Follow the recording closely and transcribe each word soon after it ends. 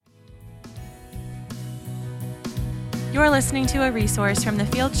You're listening to a resource from the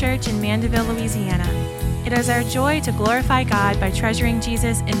Field Church in Mandeville, Louisiana. It is our joy to glorify God by treasuring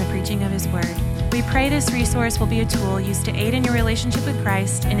Jesus in the preaching of His Word. We pray this resource will be a tool used to aid in your relationship with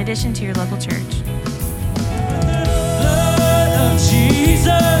Christ in addition to your local church. Blood of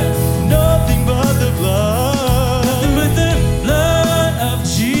Jesus, nothing but the blood. Nothing but the blood of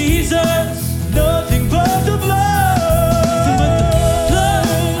Jesus, nothing but the blood.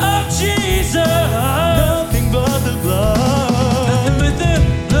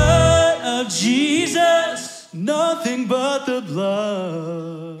 Nothing but the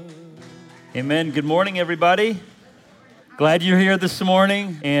blood. Amen. Good morning, everybody. Glad you're here this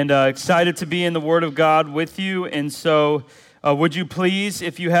morning and excited to be in the Word of God with you. And so would you please,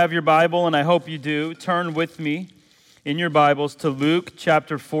 if you have your Bible, and I hope you do, turn with me in your Bibles to Luke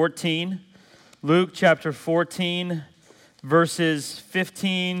chapter 14. Luke chapter 14, verses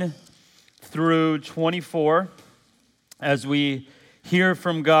 15 through 24. As we hear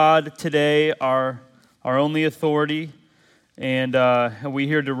from God today, our only authority, and we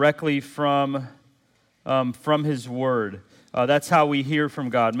hear directly from His Word. That's how we hear from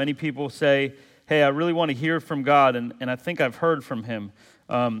God. Many people say, hey, I really want to hear from God, and I think I've heard from Him.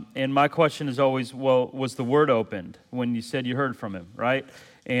 And my question is always, well, was the Word opened when you said you heard from Him, right?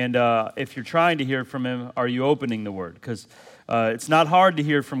 And if you're trying to hear from Him, are you opening the Word? Because it's not hard to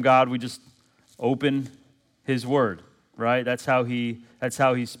hear from God. We just open His Word, right? That's how He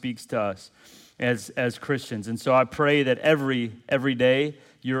speaks to us as Christians. And so I pray that every day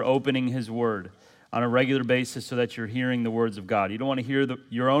you're opening His Word on a regular basis so that you're hearing the words of God. You don't want to hear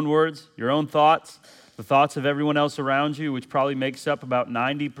your own words, your own thoughts, the thoughts of everyone else around you, which probably makes up about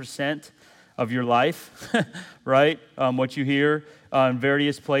 90% of your life, right? What you hear in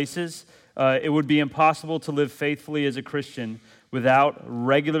various places. It would be impossible to live faithfully as a Christian without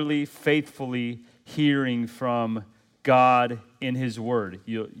regularly, faithfully hearing from God in His Word.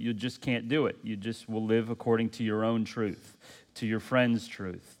 You just can't do it. You just will live according to your own truth, to your friend's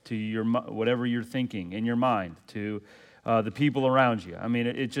truth, to your whatever you're thinking in your mind, to the people around you. I mean,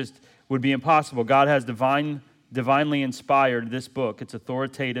 it just would be impossible. God has divinely inspired this book. It's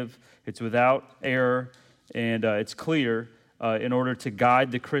authoritative, it's without error, and it's clear in order to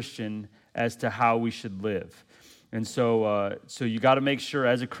guide the Christian as to how we should live. And so you got to make sure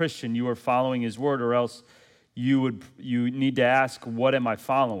as a Christian you are following His Word, or else you need to ask, what am I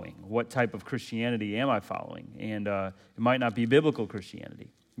following? What type of Christianity am I following? And it might not be biblical Christianity,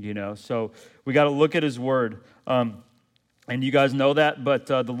 So we got to look at His Word. And you guys know that, but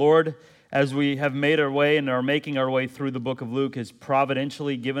the Lord, as we have made our way and are making our way through the book of Luke, has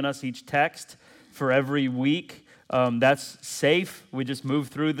providentially given us each text for every week. That's safe. We just move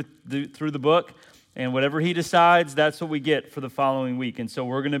through the book, and whatever He decides, that's what we get for the following week. And so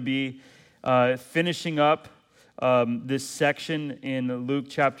we're going to be finishing up this section in Luke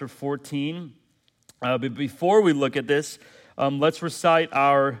chapter 14. But before we look at this, let's recite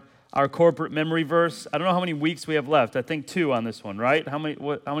our corporate memory verse. I don't know how many weeks we have left. I think 2 on this one, right? How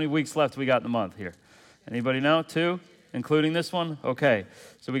many weeks left we got in the month here? Anybody know? 2, including this one? Okay,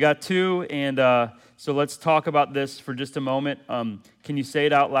 so we got 2, and so let's talk about this for just a moment. Can you say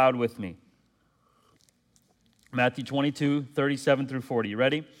it out loud with me? Matthew 22, 37 through 40. You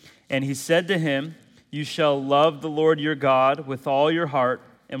ready? And He said to him, "You shall love the Lord your God with all your heart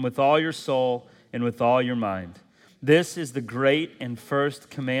and with all your soul and with all your mind. This is the great and first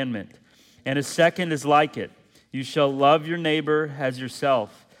commandment. And a second is like it. You shall love your neighbor as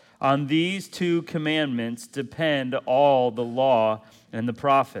yourself. On these 2 commandments depend all the law and the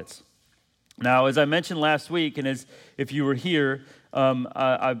prophets." Now, as I mentioned last week, and as if you were here,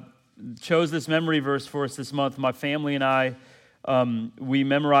 I chose this memory verse for us this month. My family and I, we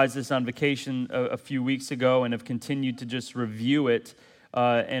memorized this on vacation a few weeks ago and have continued to just review it.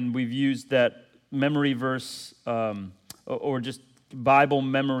 And we've used that memory verse or just Bible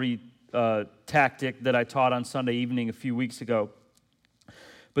memory tactic that I taught on Sunday evening a few weeks ago.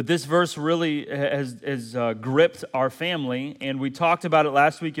 But this verse really has gripped our family, and we talked about it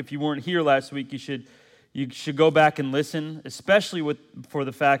last week. If you weren't here last week, you should go back and listen, especially for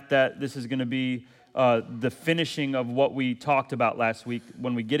the fact that this is going to be the finishing of what we talked about last week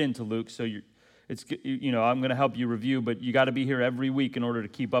when we get into Luke. So I'm going to help you review, but you got to be here every week in order to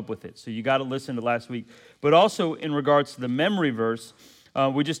keep up with it. So you got to listen to last week. But also in regards to the memory verse,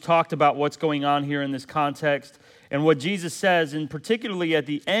 we just talked about what's going on here in this context and what Jesus says, and particularly at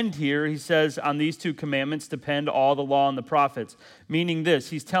the end here, He says, on these 2 commandments depend all the law and the prophets, meaning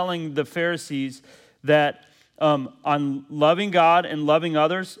this. He's telling the Pharisees that on loving God and loving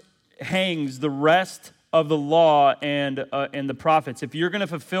others hangs the rest of the law and the prophets. If you're going to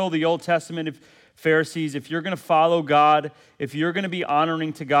fulfill the Old Testament of Pharisees, if you're going to follow God, if you're going to be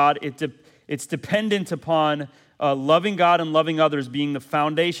honoring to God, it's dependent upon loving God and loving others being the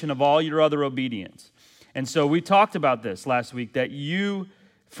foundation of all your other obedience. And so we talked about this last week, that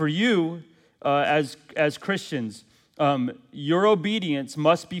for you as Christians, your obedience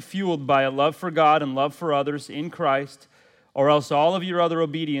must be fueled by a love for God and love for others in Christ, or else all of your other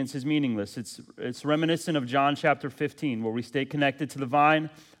obedience is meaningless. It's reminiscent of John chapter 15, where we stay connected to the vine.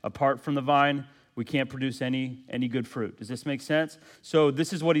 Apart from the vine, we can't produce any good fruit. Does this make sense? So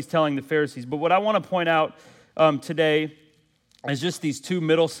this is what he's telling the Pharisees. But what I want to point out today is just these two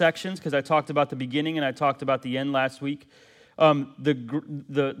middle sections, because I talked about the beginning and I talked about the end last week.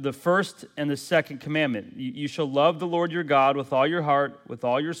 The first and the second commandment, you shall love the Lord your God with all your heart, with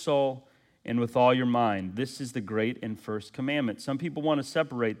all your soul, and with all your mind. This is the great and first commandment. Some people want to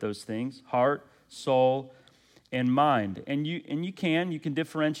separate those things, heart, soul, and mind. And you can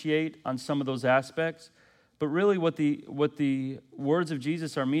differentiate on some of those aspects. But really what the words of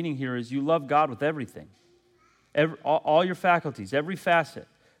Jesus are meaning here is you love God with everything. All your faculties, every facet,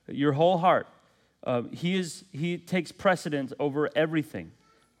 your whole heart. He takes precedence over everything,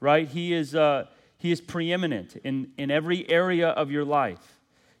 right? He is preeminent in every area of your life.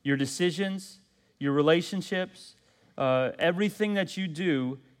 Your decisions, your relationships, everything that you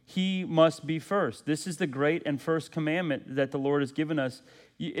do, he must be first. This is the great and first commandment that the Lord has given us.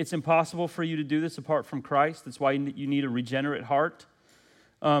 It's impossible for you to do this apart from Christ. That's why you need a regenerate heart.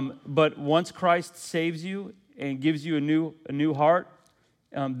 But once Christ saves you and gives you a new heart,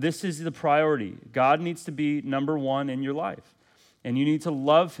 this is the priority. God needs to be number one in your life. And you need to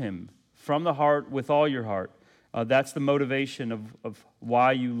love him from the heart with all your heart. That's the motivation of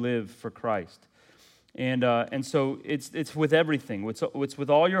why you live for Christ. And so it's with everything. It's with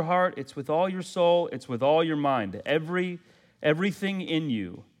all your heart. It's with all your soul. It's with all your mind. Everything in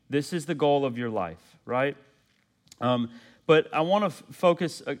you. This is the goal of your life, right? But I want to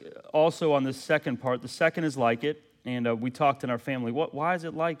focus also on the second part. The second is like it. And we talked in our family. Why is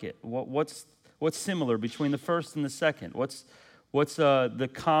it like it? What's similar between the first and the second? What's the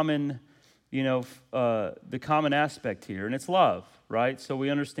common, the common aspect here? And it's love, right? So we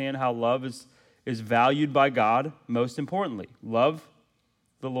understand how love is valued by God. Most importantly, love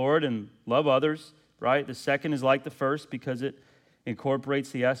the Lord and love others, right? The second is like the first because it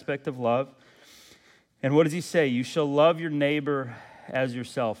incorporates the aspect of love. And what does he say? You shall love your neighbor as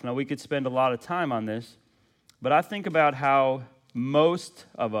yourself. Now we could spend a lot of time on this. But I think about how most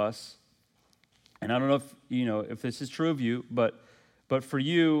of us, and I don't know if this is true of you, but for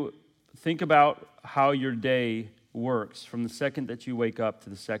you, think about how your day works from the second that you wake up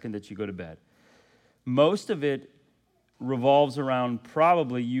to the second that you go to bed. Most of it revolves around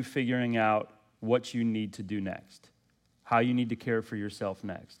probably you figuring out what you need to do next, how you need to care for yourself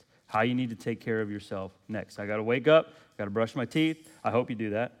next, how you need to take care of yourself next. I got to wake up, got to brush my teeth. I hope you do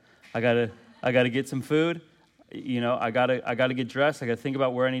that. I got to get some food. I gotta get dressed. I gotta think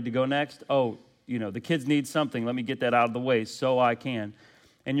about where I need to go next. Oh, the kids need something. Let me get that out of the way so I can.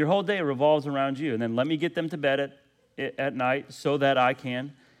 And your whole day revolves around you. And then let me get them to bed at night so that I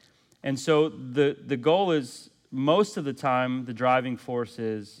can. And so the goal is, most of the time, the driving force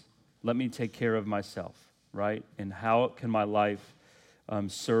is, let me take care of myself, right? And how can my life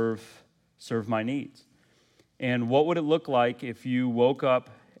serve my needs? And what would it look like if you woke up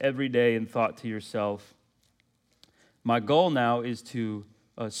every day and thought to yourself, my goal now is to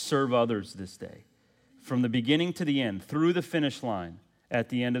serve others this day. From the beginning to the end, through the finish line at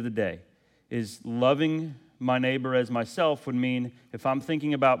the end of the day, is loving my neighbor as myself would mean, if I'm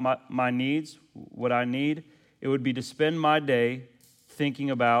thinking about my needs, what I need, it would be to spend my day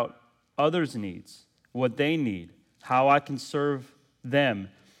thinking about others' needs, what they need, how I can serve them.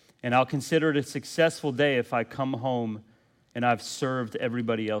 And I'll consider it a successful day if I come home and I've served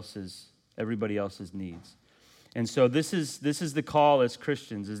everybody else's needs. And so this is the call as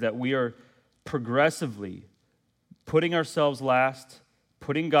Christians, is that we are progressively putting ourselves last,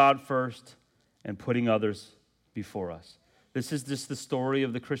 putting God first, and putting others before us. This is just the story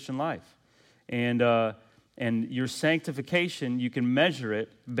of the Christian life. And your sanctification, you can measure it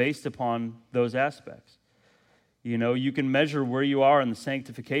based upon those aspects. You can measure where you are in the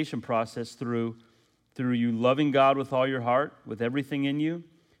sanctification process through you loving God with all your heart, with everything in you,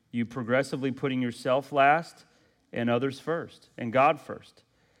 you progressively putting yourself last, and others first, and God first.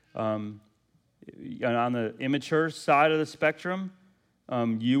 On the immature side of the spectrum,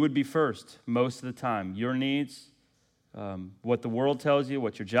 you would be first most of the time. Your needs, what the world tells you,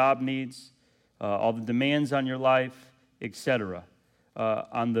 what your job needs, all the demands on your life, etc.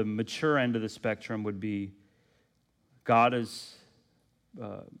 on the mature end of the spectrum would be God is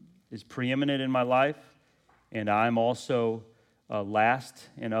preeminent in my life, and I'm also last,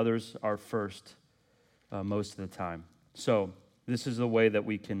 and others are first most of the time. So this is the way that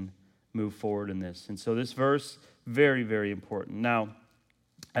we can move forward in this. And so this verse, very, very important. Now,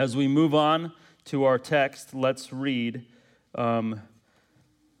 as we move on to our text, let's read and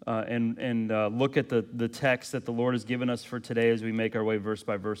look at the text that the Lord has given us for today as we make our way verse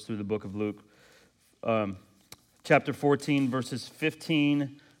by verse through the book of Luke. Chapter 14, verses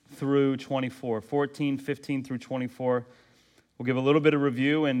 15 through 24. 14, 15 through 24. We'll give a little bit of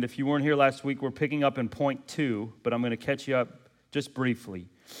review, and if you weren't here last week, we're picking up in point 2, but I'm going to catch you up just briefly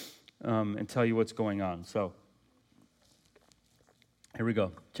and tell you what's going on. So, here we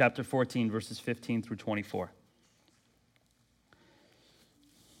go. Chapter 14, verses 15 through 24.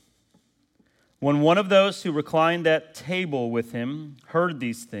 When one of those who reclined at table with him heard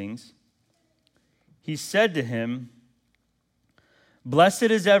these things, he said to him, "Blessed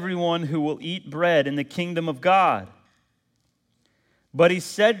is everyone who will eat bread in the kingdom of God." But he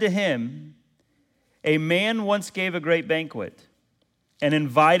said to him, "A man once gave a great banquet and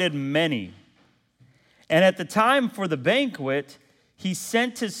invited many. And at the time for the banquet, he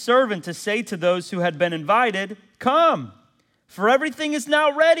sent his servant to say to those who had been invited, 'Come, for everything is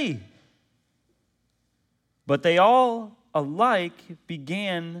now ready.' But they all alike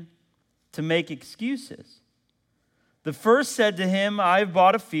began to make excuses. The first said to him, 'I've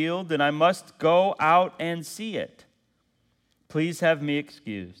bought a field and I must go out and see it. Please have me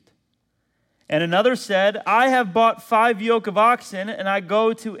excused.' And another said, 'I have bought 5 yoke of oxen and I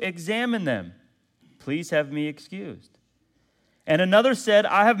go to examine them. Please have me excused.' And another said,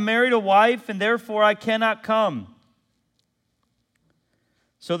 'I have married a wife and therefore I cannot come.'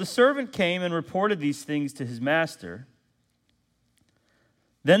 So the servant came and reported these things to his master.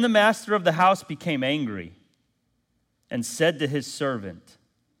 Then the master of the house became angry and said to his servant,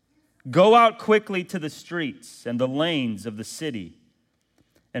 'Go out quickly to the streets and the lanes of the city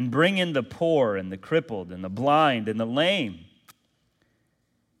and bring in the poor and the crippled and the blind and the lame.'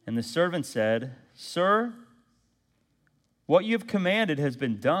 And the servant said, 'Sir, what you have commanded has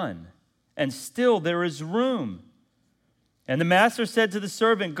been done, and still there is room.' And the master said to the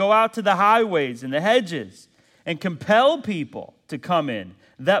servant, 'Go out to the highways and the hedges and compel people to come in,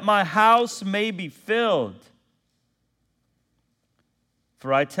 that my house may be filled.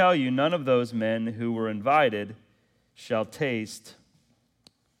 For I tell you, none of those men who were invited shall taste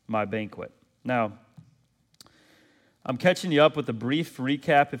my banquet.'" Now, I'm catching you up with a brief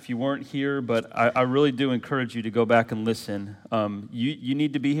recap if you weren't here, but I really do encourage you to go back and listen. You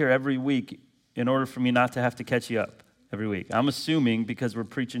need to be here every week in order for me not to have to catch you up every week. I'm assuming, because we're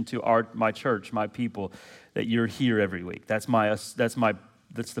preaching to my church, my people, that you're here every week. That's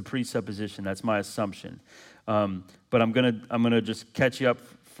the presupposition. That's my assumption. But I'm gonna just catch you up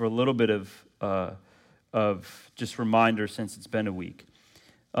for a little bit of just reminder since it's been a week.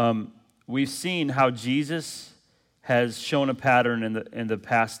 We've seen how Jesus has shown a pattern in the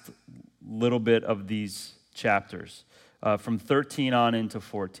past little bit of these chapters, from 13 on into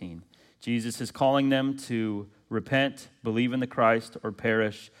 14. Jesus is calling them to repent, believe in the Christ, or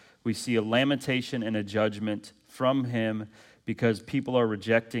perish. We see a lamentation and a judgment from him because people are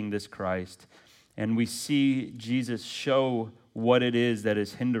rejecting this Christ. And we see Jesus show what it is that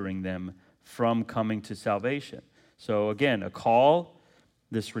is hindering them from coming to salvation. So again, a call,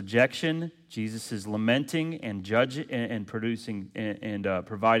 this rejection, Jesus is lamenting and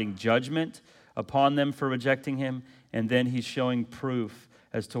providing judgment upon them for rejecting him, and then he's showing proof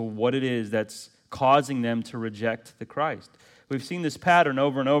as to what it is that's causing them to reject the Christ. We've seen this pattern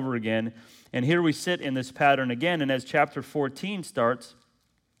over and over again, and here we sit in this pattern again, and as chapter 14 starts,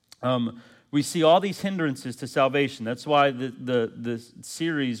 we see all these hindrances to salvation. That's why the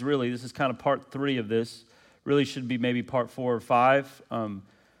series, really, this is kind of part 3 of this, really should be maybe part 4 or 5,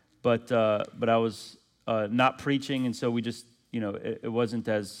 but I was not preaching, and so we just, it wasn't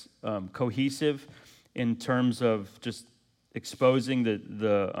as cohesive in terms of just exposing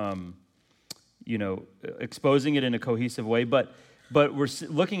exposing it in a cohesive way. But we're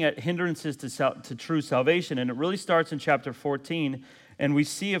looking at hindrances to true salvation, and it really starts in chapter 14, and we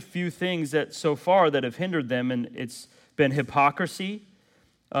see a few things that so far that have hindered them, and it's been hypocrisy.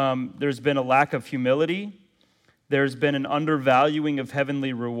 There's been a lack of humility. There's been an undervaluing of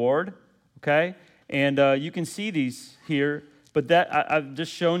heavenly reward, okay? And you can see these here, but I've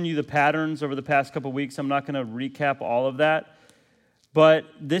just shown you the patterns over the past couple weeks. I'm not going to recap all of that, but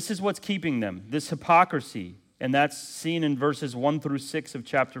this is what's keeping them, this hypocrisy, and that's seen in verses 1 through 6 of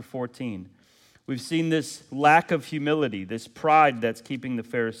chapter 14. We've seen this lack of humility, this pride that's keeping the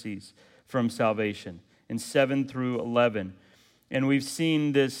Pharisees from salvation in 7 through 11. And we've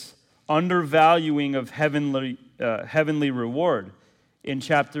seen this undervaluing of heavenly reward in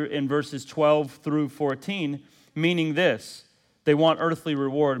verses 12 through 14, meaning this: they want earthly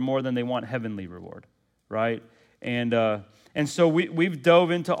reward more than they want heavenly reward, right? And so we've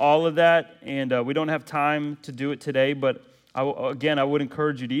dove into all of that, and we don't have time to do it today, but I would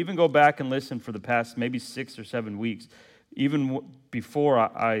encourage you to even go back and listen for the past maybe 6 or 7 weeks, even before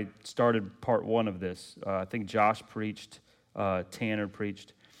I started part 1 of this. I think Josh preached, Tanner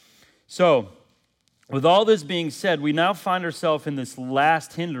preached. So, with all this being said, we now find ourselves in this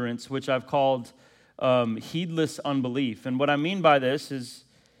last hindrance, which I've called heedless unbelief. And what I mean by this is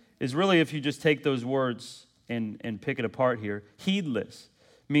really, if you just take those words and pick it apart here, heedless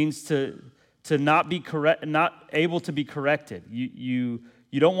means to not be not able to be corrected. You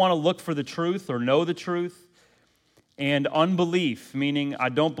don't want to look for the truth or know the truth. And unbelief, meaning I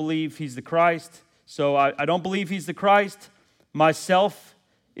don't believe he's the Christ. So I don't believe he's the Christ. Myself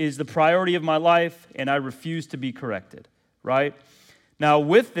is the priority of my life, and I refuse to be corrected, right? Now,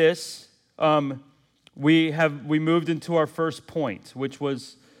 with this, we moved into our first point, which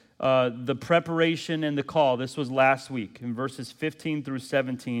was the preparation and the call. This was last week in verses 15 through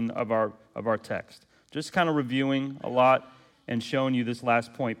 17 of our text. Just kind of reviewing a lot and showing you this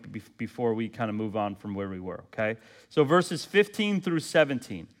last point before we kind of move on from where we were, okay? So verses 15 through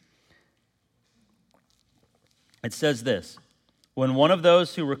 17. It says this: when one of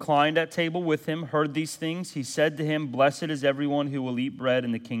those who reclined at table with him heard these things, he said to him, "Blessed is everyone who will eat bread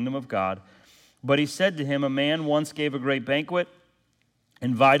in the kingdom of God." But he said to him, "A man once gave a great banquet,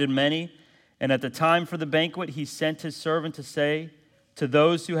 invited many, and at the time for the banquet he sent his servant to say to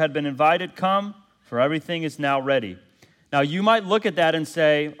those who had been invited, 'Come, for everything is now ready.'" Now you might look at that and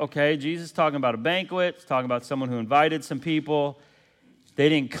say, okay, Jesus is talking about a banquet, he's talking about someone who invited some people. They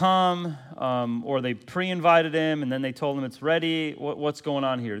didn't come, or they pre-invited him, and then they told him it's ready. What's going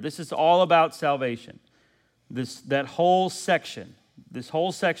on here? This is all about salvation. This whole section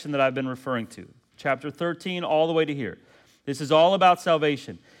that I've been referring to, chapter 13 all the way to here. This is all about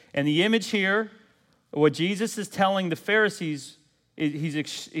salvation. And the image here, what Jesus is telling the Pharisees,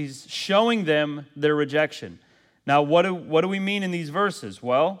 he's showing them their rejection. Now, what do we mean in these verses?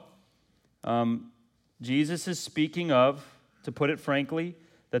 Well, Jesus is speaking of, to put it frankly,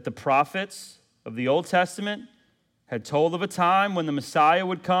 that the prophets of the Old Testament had told of a time when the Messiah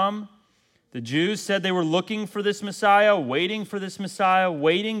would come. The Jews said they were looking for this Messiah, waiting for this Messiah,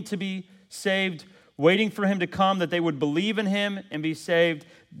 waiting to be saved, waiting for him to come, that they would believe in him and be saved.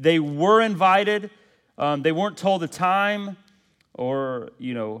 They were invited. They weren't told a time or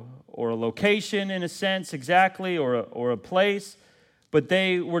a location in a sense exactly, or a place, but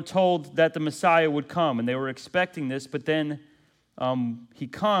they were told that the Messiah would come, and they were expecting this. But then he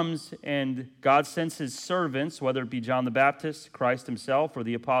comes, and God sends his servants, whether it be John the Baptist, Christ himself, or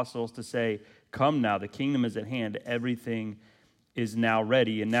the apostles, to say, "Come now, the kingdom is at hand, everything is now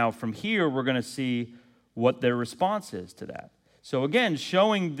ready." And now from here, we're going to see what their response is to that. So again,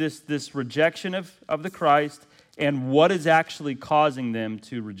 showing this rejection of the Christ and what is actually causing them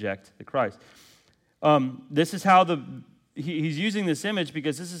to reject the Christ. This is how he's using this image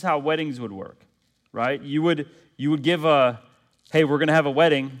because this is how weddings would work, right? You would give hey, we're going to have a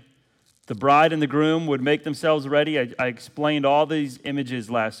wedding. The bride and the groom would make themselves ready. I explained all these images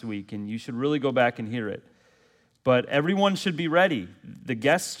last week, and you should really go back and hear it. But everyone should be ready. The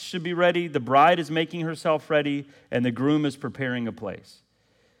guests should be ready. The bride is making herself ready, and the groom is preparing a place.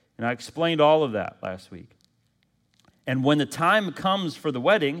 And I explained all of that last week. And when the time comes for the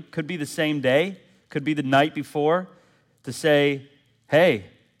wedding, could be the same day, could be the night before, to say, "Hey,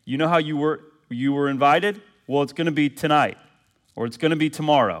 you know how you were invited? Well, it's going to be tonight, or it's going to be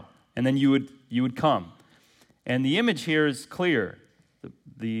tomorrow." And then you would come. And the image here is clear.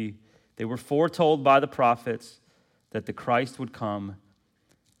 They were foretold by the prophets that the Christ would come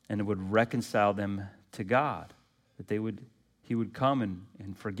and it would reconcile them to God, that he would come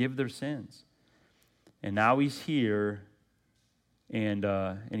and forgive their sins. And now he's here, and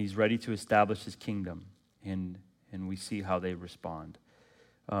he's ready to establish his kingdom, and we see how they respond.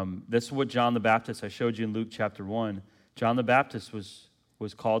 This is what John the Baptist, I showed you in Luke chapter 1. John the Baptist was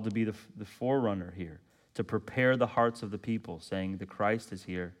called to be the forerunner here, to prepare the hearts of the people, saying the Christ is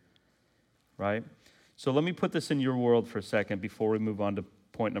here, right? So let me put this in your world for a second before we move on to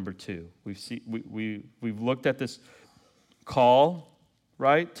point number 2. We've looked at this call,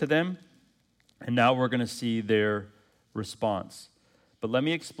 right, to them, and now we're going to see their response. But let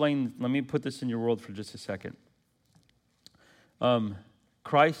me put this in your world for just a second.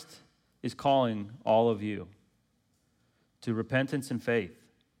 Christ is calling all of you to repentance and faith.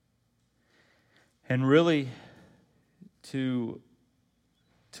 And really to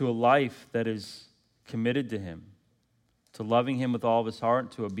a life that is committed to him, to loving him with all of his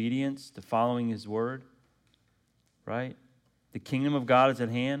heart, to obedience, to following his word, right? The kingdom of God is at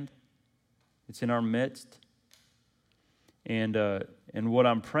hand. It's in our midst. And what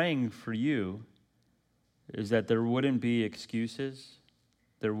I'm praying for you is that there wouldn't be excuses.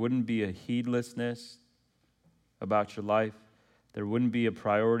 There wouldn't be a heedlessness about your life. There wouldn't be a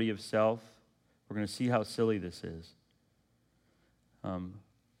priority of self. We're going to see how silly this is.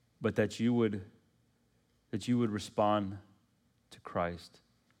 But that you would respond to Christ,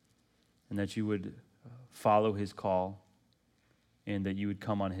 and that you would follow his call, and that you would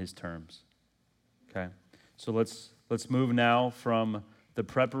come on his terms. Okay? So let's move now from the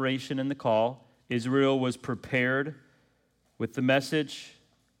preparation and the call. Israel was prepared with the message.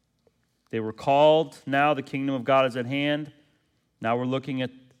 They were called. Now the kingdom of God is at hand. Now we're looking at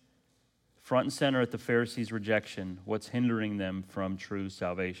front and center at the Pharisees' rejection. What's hindering them from true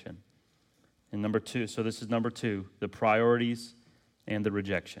salvation? And number two, so this is number two, the priorities and the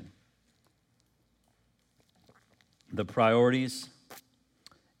rejection. The priorities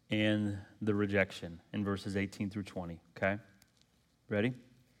and the rejection in verses 18 through 20, okay? Ready?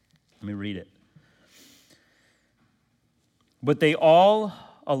 Let me read it. But they all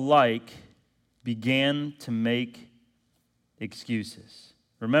alike began to make excuses.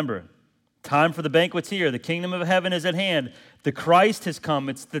 Remember, time for the banquet's here. The kingdom of heaven is at hand. The Christ has come.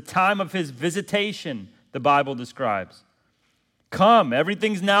 It's the time of his visitation, the Bible describes. Come,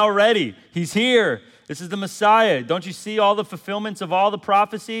 everything's now ready. He's here. This is the Messiah. Don't you see all the fulfillments of all the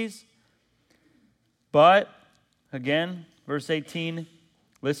prophecies? But, again, verse 18,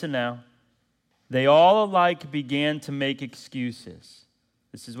 listen now. They all alike began to make excuses.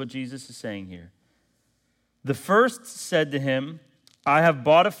 This is what Jesus is saying here. The first said to him, I have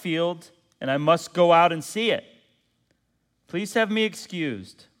bought a field, and I must go out and see it. Please have me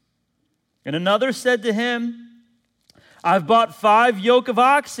excused. And another said to him, I've bought 5 yoke of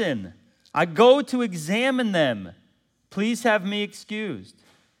oxen. I go to examine them. Please have me excused.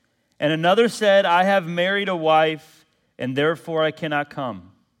 And another said, I have married a wife, and therefore I cannot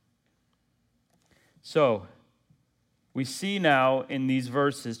come. So, we see now in these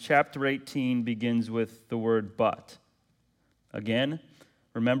verses, chapter 18 begins with the word but. Again,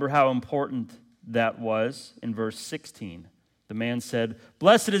 remember how important that was in verse 16. The man said,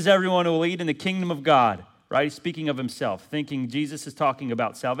 blessed is everyone who will eat in the kingdom of God. Right? He's speaking of himself, thinking Jesus is talking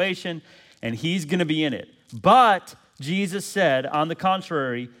about salvation, and he's going to be in it. But Jesus said, on the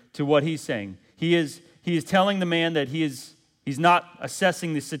contrary to what he's saying, he is telling the man that he's not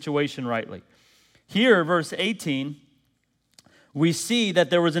assessing the situation rightly. Here, verse 18, we see that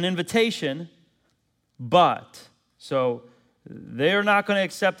there was an invitation, but. So they're not going to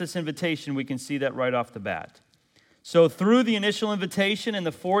accept this invitation. We can see that right off the bat. So through the initial invitation and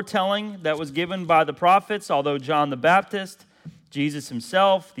the foretelling that was given by the prophets, although John the Baptist, Jesus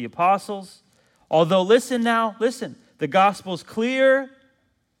himself, the apostles, although listen, the gospel's clear.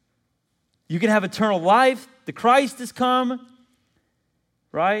 You can have eternal life. The Christ has come,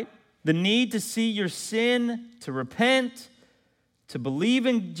 right? The need to see your sin, to repent, to believe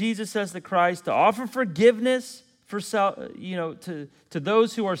in Jesus as the Christ, to offer forgiveness for to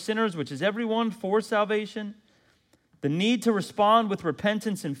those who are sinners, which is everyone, for salvation. The need to respond with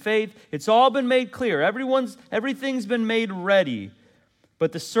repentance and faith. It's all been made clear. Everything's been made ready.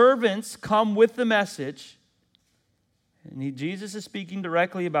 But the servants come with the message. And Jesus is speaking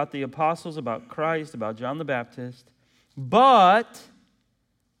directly about the apostles, about Christ, about John the Baptist. But,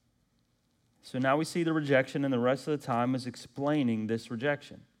 so now we see the rejection, and the rest of the time is explaining this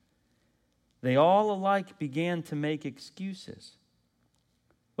rejection. They all alike began to make excuses.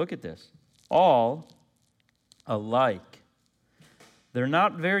 Look at this. All alike. They're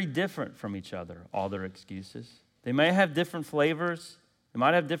not very different from each other, all their excuses. They may have different flavors. They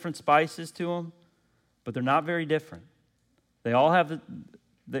might have different spices to them, but they're not very different. They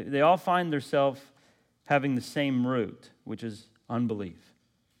all find themselves having the same root, which is unbelief.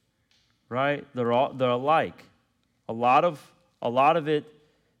 Right? They're alike. A lot of it,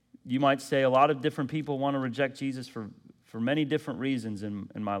 you might say, a lot of different people want to reject Jesus for many different reasons in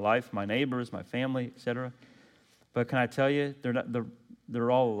my life, my neighbors, my family, etc. But can I tell you,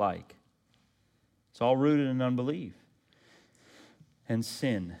 they're all alike. It's all rooted in unbelief and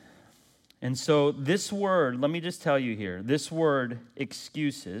sin. And so this word, let me just tell you here, this word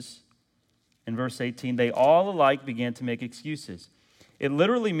excuses, in verse 18, they all alike began to make excuses. It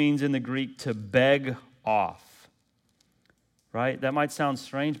literally means in the Greek to beg off. right? That might sound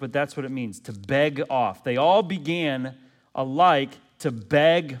strange, but that's what it means, to beg off. They all began alike to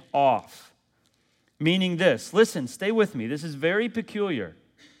beg off. Meaning this, listen, stay with me. This is very peculiar,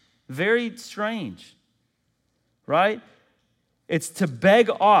 very strange, right? It's to beg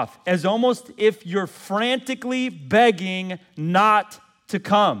off, as almost if you're frantically begging not to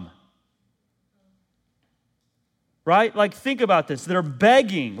come. Right? Like, think about this. They're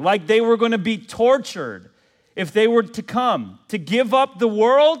begging like they were going to be tortured if they were to come, to give up the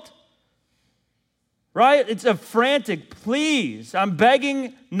world. Right? It's a frantic, please, I'm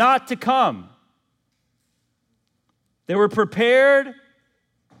begging not to come. They were prepared,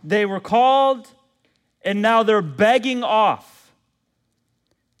 they were called, and now they're begging off.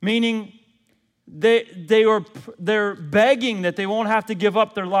 Meaning they're begging that they won't have to give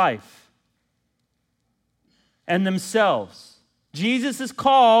up their life and themselves. Jesus'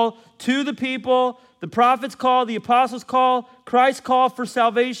 call to the people, the prophet's call, the apostles' call, Christ's call for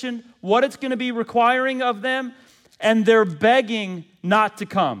salvation, what it's going to be requiring of them, and they're begging not to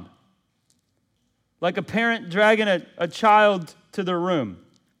come. Like a parent dragging a child to their room.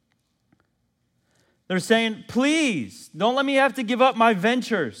 They're saying, please, don't let me have to give up my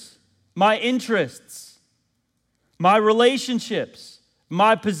ventures, my interests, my relationships,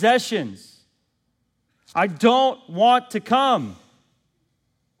 my possessions. I don't want to come.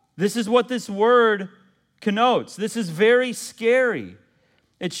 This is what this word connotes. This is very scary.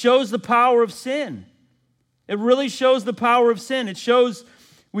 It shows the power of sin. It really shows the power of sin. It shows,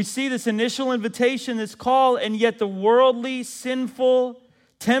 we see this initial invitation, this call, and yet the worldly, sinful,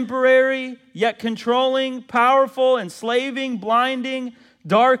 temporary, yet controlling, powerful, enslaving, blinding,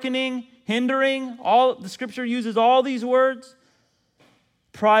 darkening, hindering, all the scripture uses all these words.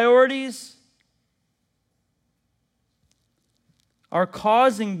 Priorities are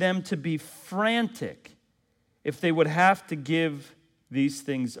causing them to be frantic if they would have to give these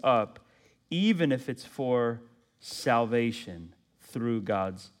things up, even if it's for salvation through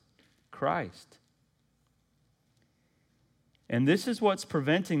God's Christ. And this is what's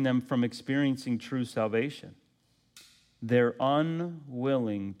preventing them from experiencing true salvation. They're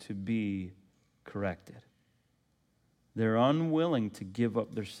unwilling to be corrected. They're unwilling to give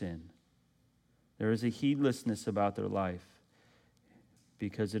up their sin. There is a heedlessness about their life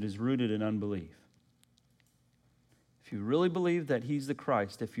because it is rooted in unbelief. If you really believe that He's the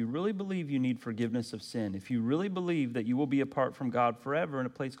Christ, if you really believe you need forgiveness of sin, if you really believe that you will be apart from God forever in a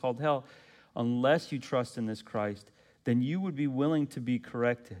place called hell, unless you trust in this Christ, then you would be willing to be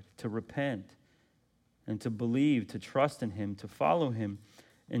corrected, to repent, and to believe, to trust in Him, to follow Him.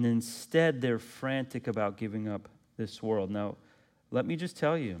 And instead, they're frantic about giving up this world. Now, let me just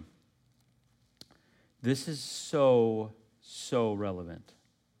tell you, this is so relevant.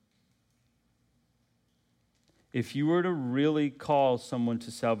 If you were to really call someone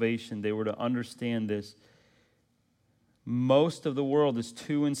to salvation, they were to understand this. Most of the world is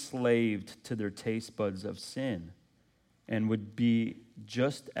too enslaved to their taste buds of sin and would be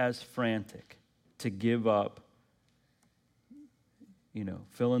just as frantic to give up,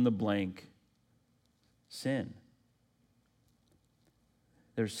 fill in the blank sin.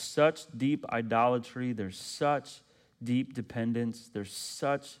 There's such deep idolatry, there's such deep dependence, there's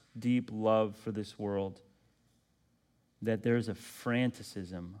such deep love for this world that there's a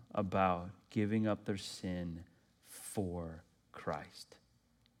franticism about giving up their sin for Christ.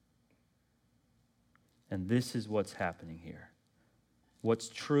 And this is what's happening here. What's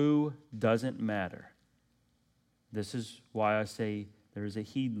true doesn't matter. This is why I say there is a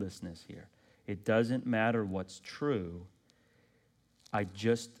heedlessness here. It doesn't matter what's true. I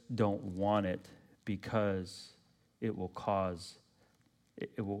just don't want it because it will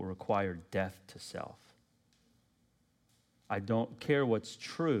require death to self. I don't care what's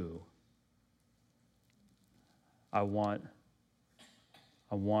true. I want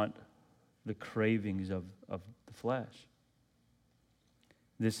the cravings of the flesh.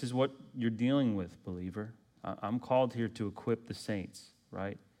 This is what you're dealing with, believer. I'm called here to equip the saints,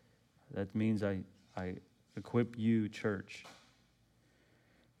 right? That means I equip you, church,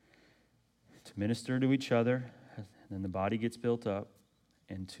 to minister to each other, and then the body gets built up,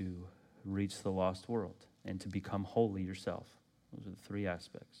 and to reach the lost world, and to become holy yourself. Those are the three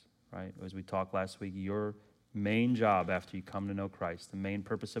aspects, right? As we talked last week, your main job after you come to know Christ, the main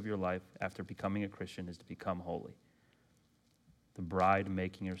purpose of your life after becoming a Christian is to become holy. The bride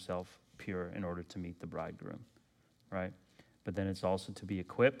making herself pure in order to meet the bridegroom, right? But then it's also to be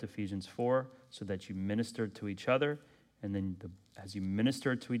equipped, Ephesians 4, so that you minister to each other. And then as you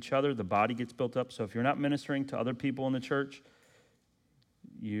minister to each other, the body gets built up. So if you're not ministering to other people in the church,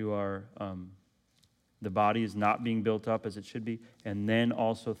 you are The body is not being built up as it should be. And then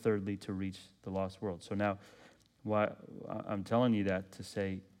also, thirdly, to reach the lost world. So now, I'm telling you that to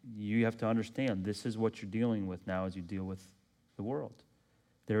say, you have to understand this is what you're dealing with now as you deal with the world.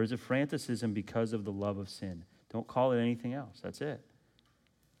 There is a franticism because of the love of sin. Don't call it anything else. That's it.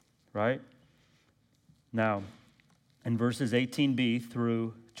 Right? Now, in verses 18b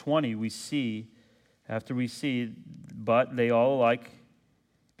through 20, but they all alike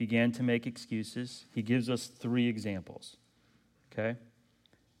began to make excuses. He gives us 3 examples. Okay?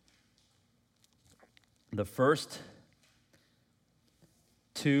 The first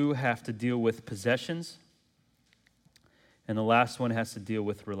 2 have to deal with possessions, and the last one has to deal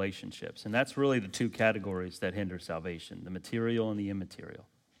with relationships. And that's really the 2 categories that hinder salvation, the material and the immaterial.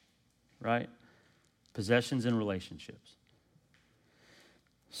 Right? Possessions and relationships.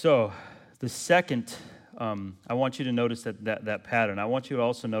 So, the second, I want you to notice that pattern. I want you to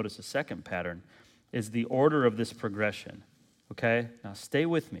also notice a second pattern is the order of this progression. Okay? Now, stay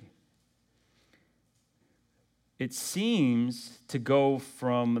with me. It seems to go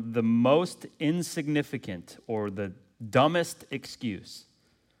from the most insignificant or the dumbest excuse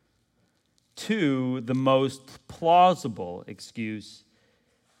to the most plausible excuse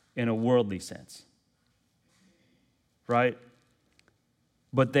in a worldly sense. Right?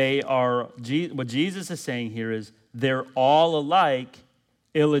 But what Jesus is saying here is they're all alike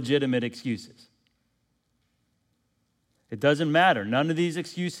illegitimate excuses. It doesn't matter. None of these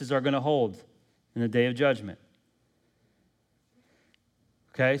excuses are going to hold in the day of judgment.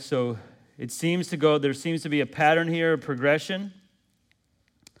 Okay, so there seems to be a pattern here, a progression.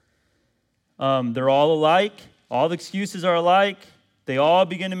 They're all alike. All the excuses are alike. They all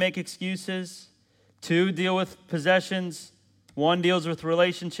begin to make excuses. 2 deal with possessions. 1 deals with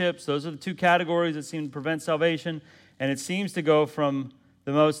relationships. Those are the 2 categories that seem to prevent salvation. And it seems to go from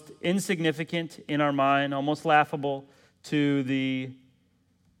the most insignificant in our mind, almost laughable, to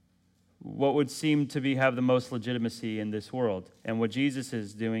what would seem to have the most legitimacy in this world. And what Jesus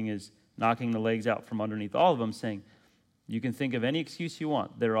is doing is knocking the legs out from underneath all of them, saying, you can think of any excuse you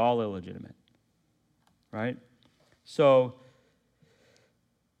want. They're all illegitimate. Right? So,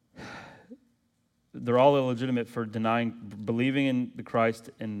 they're all illegitimate for believing in the Christ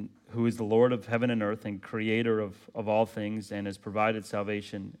and who is the Lord of heaven and earth and creator of all things and has provided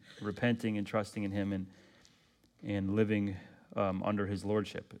salvation, repenting and trusting in him and living under his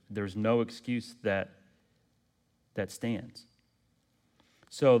lordship. There's no excuse that stands.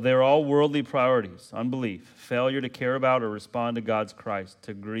 So they're all worldly priorities: unbelief, failure to care about or respond to God's Christ,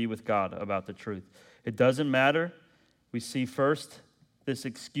 to agree with God about the truth. It doesn't matter. We see first this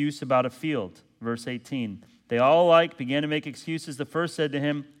excuse about a field. Verse 18, they all alike began to make excuses. The first said to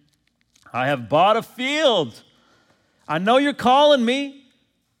him, I have bought a field. I know you're calling me.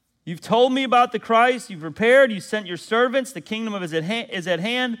 You've told me about the Christ. You've prepared. You sent your servants. The kingdom is at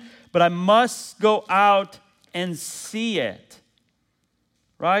hand, but I must go out and see it.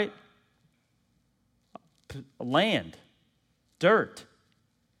 Right? Land, dirt,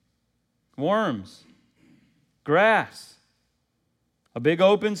 worms, grass, a big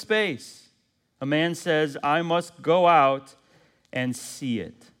open space. A man says, I must go out and see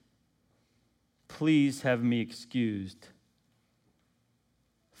it. Please have me excused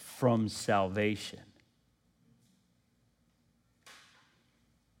from salvation.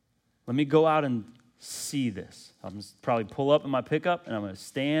 Let me go out and see this. I'm going to probably pull up in my pickup, and I'm going to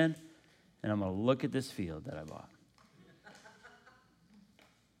stand, and I'm going to look at this field that I bought.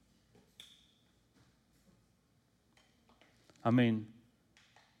 I mean,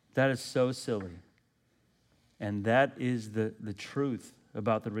 that is so silly. And that is the truth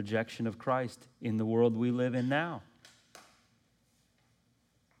about the rejection of Christ in the world we live in now.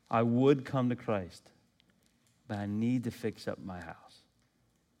 I would come to Christ, but I need to fix up my house.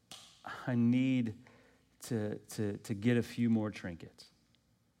 I need to get a few more trinkets.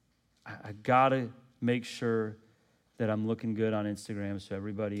 I got to make sure that I'm looking good on Instagram so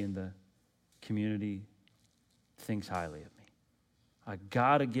everybody in the community thinks highly of me. I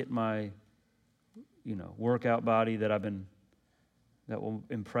got to get my, workout body that will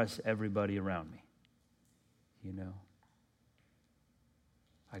impress everybody around me.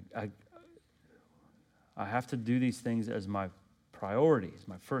 I have to do these things as my priority, as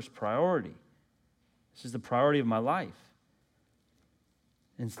my first priority. This is the priority of my life.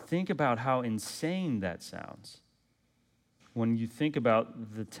 And think about how insane that sounds when you think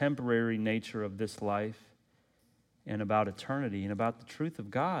about the temporary nature of this life and about eternity and about the truth of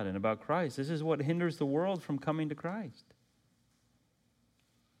God and about Christ. This is what hinders the world from coming to Christ.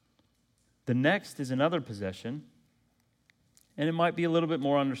 The next is another possession, and it might be a little bit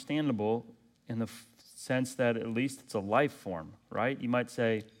more understandable in the sense that at least it's a life form, right? You might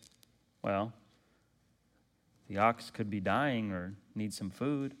say, well, the ox could be dying or need some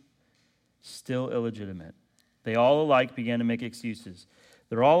food. Still illegitimate. They all alike began to make excuses.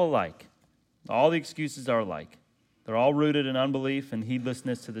 They're all alike. All the excuses are alike. They're all rooted in unbelief and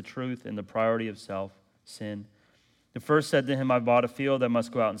heedlessness to the truth and the priority of self, sin. The first said to him, I bought a field. I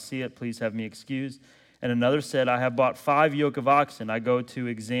must go out and see it. Please have me excused. And another said, I have bought 5 yoke of oxen. I go to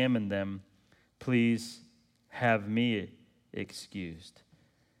examine them. Please have me excused.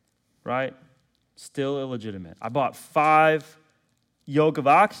 Right? Still illegitimate. I bought 5 yoke of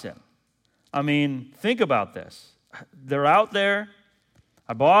oxen. I mean, think about this. They're out there.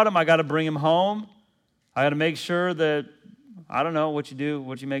 I bought them. I got to bring them home. I got to make sure that, I don't know what you do,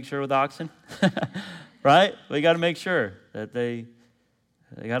 what you make sure with oxen. Right? Well, you got to make sure that they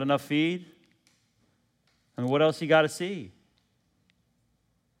got enough feed. I mean, what else you got to see?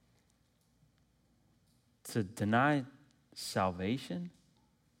 To deny salvation?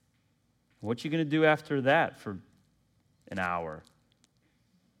 What you going to do after that for an hour?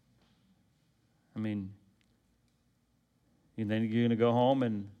 I mean, then you're going to go home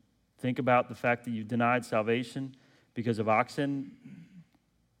and think about the fact that you denied salvation because of oxen.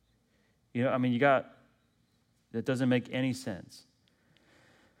 You know, I mean, that doesn't make any sense.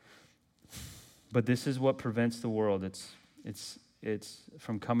 But this is what prevents the world. It's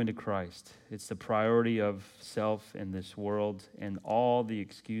from coming to Christ. It's the priority of self in this world, and all the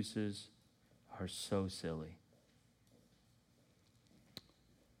excuses are so silly.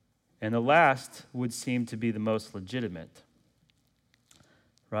 And the last would seem to be the most legitimate.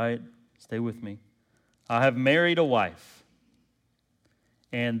 Right? Stay with me. I have married a wife,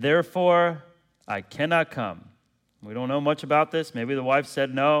 and therefore I cannot come. We don't know much about this. Maybe the wife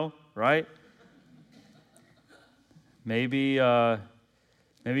said no, right? Maybe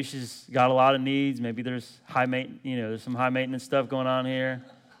she's got a lot of needs. Maybe there's there's some high maintenance stuff going on here,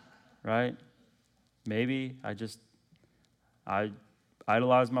 right? Maybe I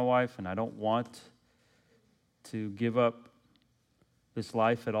idolize my wife, and I don't want to give up this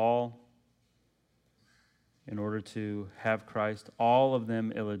life at all in order to have Christ. All of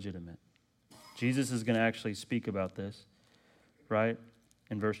them illegitimate. Jesus is going to actually speak about this, right?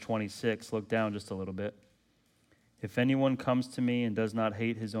 In verse 26, look down just a little bit. If anyone comes to me and does not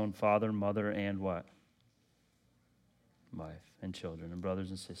hate his own father, mother, and what? Wife and children and brothers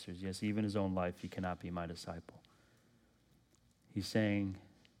and sisters. Yes, even his own life, he cannot be my disciple. He's saying,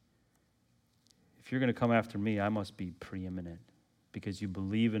 if you're going to come after me, I must be preeminent because you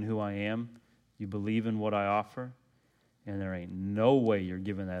believe in who I am, you believe in what I offer, and there ain't no way you're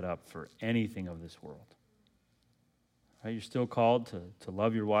giving that up for anything of this world. Right? You're still called to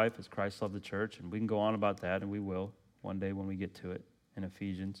love your wife as Christ loved the church, and we can go on about that, and we will one day when we get to it in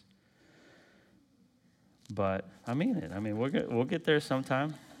Ephesians. But I mean it. I mean, we'll get there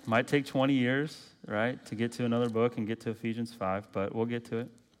sometime. Might take 20 years, right, to get to another book and get to Ephesians 5, but we'll get to it.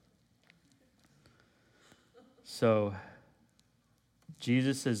 So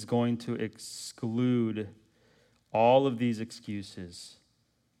Jesus is going to exclude all of these excuses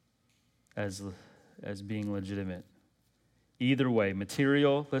as being legitimate. Either way,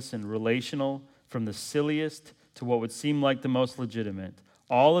 material, relational, from the silliest to what would seem like the most legitimate.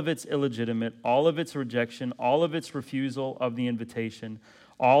 All of it's illegitimate, all of it's rejection, all of it's refusal of the invitation.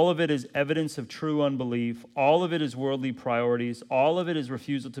 All of it is evidence of true unbelief. All of it is worldly priorities. All of it is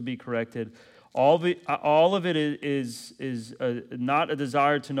refusal to be corrected. All of it is not a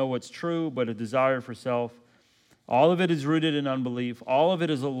desire to know what's true, but a desire for self. All of it is rooted in unbelief. All of it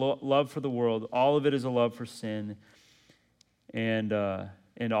is a love for the world. All of it is a love for sin. And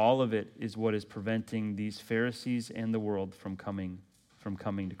all of it is what is preventing these Pharisees and the world from coming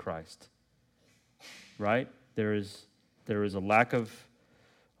to Christ. Right? There's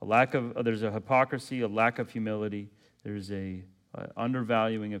a hypocrisy, a lack of humility. There's a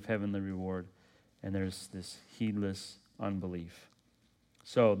undervaluing of heavenly reward, and there's this heedless unbelief.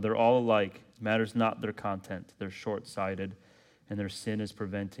 So they're all alike. It matters not their content. They're short-sighted, and their sin is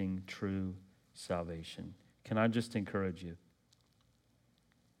preventing true salvation. Can I just encourage you?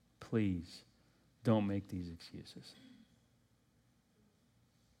 Please don't make these excuses.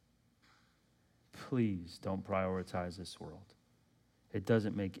 Please don't prioritize this world. It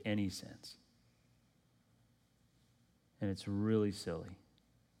doesn't make any sense. And it's really silly.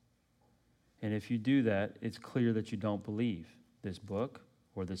 And if you do that, it's clear that you don't believe this book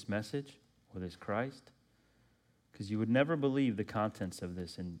or this message or this Christ, because you would never believe the contents of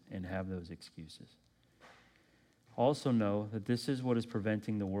this and have those excuses. Also know that this is what is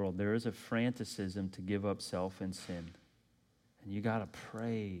preventing the world. There is a franticism to give up self and sin. And you got to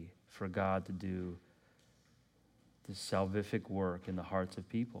pray for God to do this salvific work in the hearts of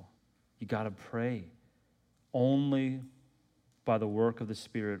people. You got to pray. Only by the work of the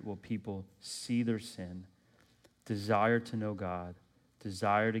Spirit will people see their sin, desire to know God,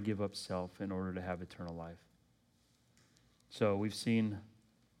 desire to give up self in order to have eternal life. So we've seen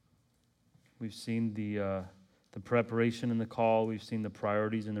the preparation and the call. We've seen the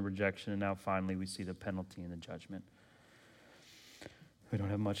priorities and the rejection. And now finally we see the penalty and the judgment. We don't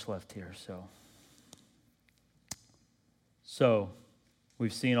have much left here. So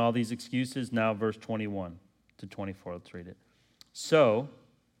we've seen all these excuses. Now verse 21 to 24. Let's read it. So,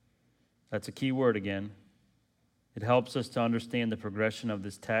 that's a key word again. It helps us to understand the progression of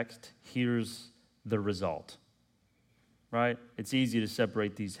this text. Here's the result. Right? It's easy to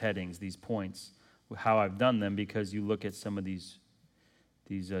separate these headings, these points, how I've done them, because you look at some of these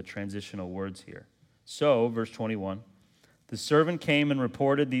transitional words here. So, verse 21, the servant came and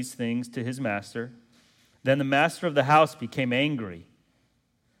reported these things to his master. Then the master of the house became angry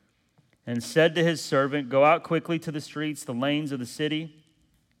and said to his servant, go out quickly to the streets, the lanes of the city,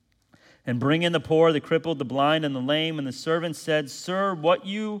 and bring in the poor, the crippled, the blind, and the lame. And the servant said, sir, what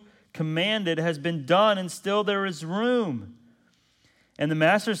you commanded has been done, and still there is room. And the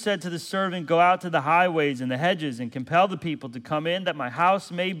master said to the servant, go out to the highways and the hedges and compel the people to come in, that my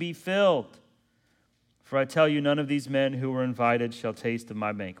house may be filled. For I tell you, none of these men who were invited shall taste of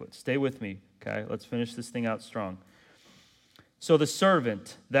my banquet. Stay with me, okay? Let's finish this thing out strong. So the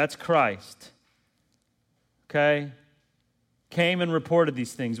servant, that's Christ, okay, came and reported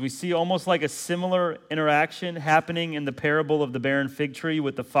these things. We see almost like a similar interaction happening in the parable of the barren fig tree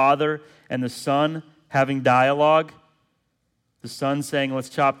with the father and the son having dialogue. The son saying, let's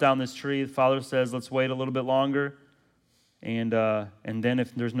chop down this tree. The father says, let's wait a little bit longer. And then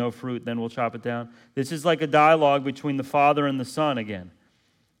if there's no fruit, then we'll chop it down. This is like a dialogue between the father and the son again,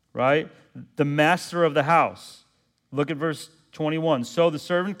 right? The master of the house. Look at verse 21. So the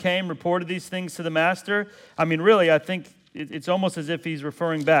servant came, reported these things to the master. I mean, really, I think it's almost as if he's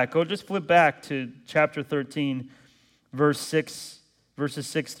referring back. Go just flip back to chapter 13, verses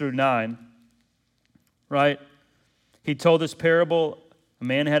 6 through 9, right? He told this parable. A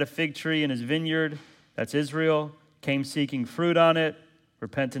man had a fig tree in his vineyard, that's Israel, came seeking fruit on it,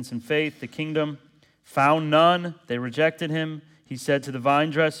 repentance and faith, the kingdom, found none. They rejected him. He said to the vine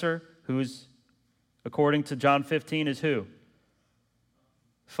dresser, who's, according to John 15, is who?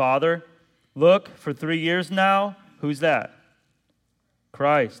 Father, look, for 3 years now, who's that?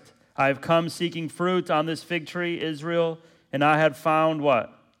 Christ. I have come seeking fruit on this fig tree, Israel, and I had found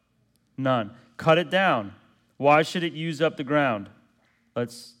what? None. Cut it down. Why should it use up the ground?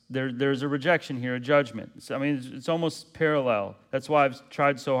 There's a rejection here, a judgment. It's almost parallel. That's why I've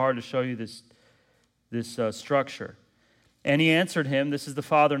tried so hard to show you this structure. And he answered him, this is the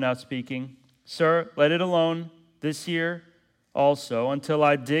father now speaking, sir, let it alone this year also until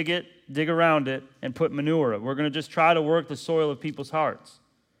I dig around it and put manure. We're going to just try to work the soil of people's hearts.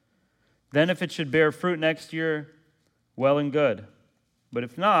 Then if it should bear fruit next year, well and good. But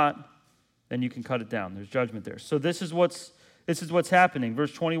if not, then you can cut it down. There's judgment there. So this is what's happening.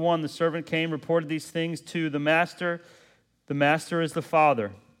 Verse 21, the servant came, reported these things to the master. The master is the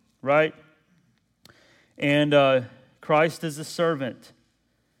father, right? And Christ is the servant.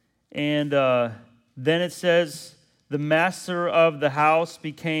 And then it says, the master of the house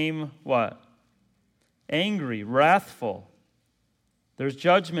became what? Angry, wrathful. There's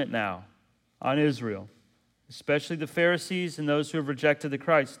judgment now on Israel, especially the Pharisees and those who have rejected the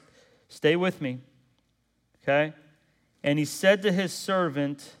Christ. Stay with me, okay? And he said to his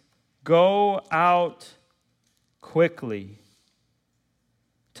servant, go out quickly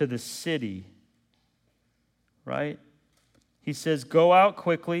to the city, right? He says, go out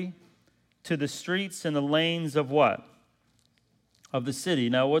quickly to the streets and the lanes of what? Of the city.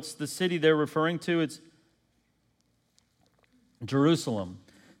 Now, what's the city they're referring to? It's Jerusalem.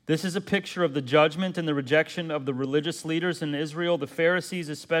 This is a picture of the judgment and the rejection of the religious leaders in Israel, the Pharisees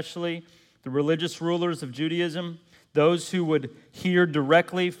especially, the religious rulers of Judaism, those who would hear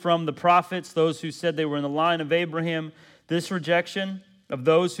directly from the prophets, those who said they were in the line of Abraham. This rejection of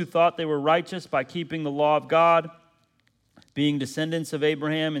those who thought they were righteous by keeping the law of God, being descendants of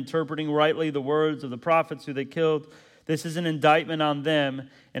Abraham, interpreting rightly the words of the prophets who they killed. This is an indictment on them,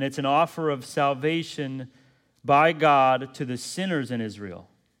 and it's an offer of salvation by God to the sinners in Israel.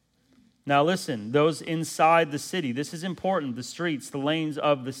 Now listen, those inside the city, this is important, the streets, the lanes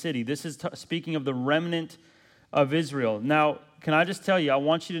of the city. This is speaking of the remnant of Israel. Now, can I just tell you, I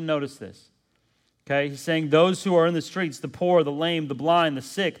want you to notice this. Okay, he's saying those who are in the streets, the poor, the lame, the blind, the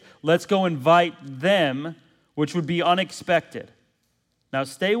sick, let's go invite them, which would be unexpected. Now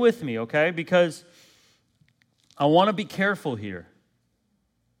stay with me, okay? Because I want to be careful here.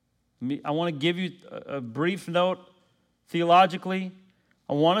 I want to give you a brief note theologically.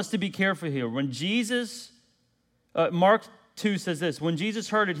 I want us to be careful here. When Jesus, Mark 2 says this, when Jesus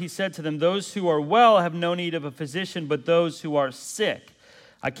heard it, he said to them, those who are well have no need of a physician, but those who are sick.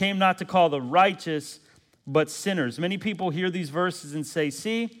 I came not to call the righteous, but sinners. Many people hear these verses and say,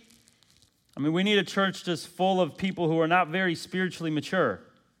 see, we need a church just full of people who are not very spiritually mature.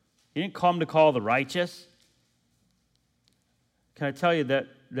 He didn't come to call the righteous. Can I tell you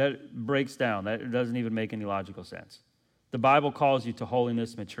that breaks down? That doesn't even make any logical sense. The Bible calls you to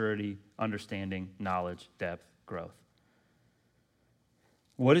holiness, maturity, understanding, knowledge, depth, growth.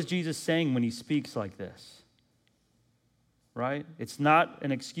 What is Jesus saying when he speaks like this? Right? It's not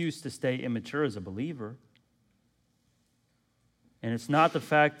an excuse to stay immature as a believer. And it's not the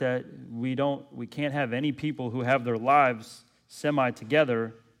fact that we can't have any people who have their lives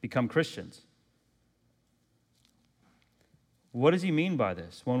semi-together become Christians. What does he mean by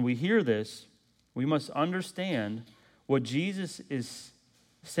this? When we hear this, we must understand what Jesus is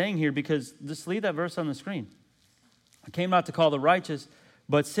saying here, because just leave that verse on the screen. I came not to call the righteous,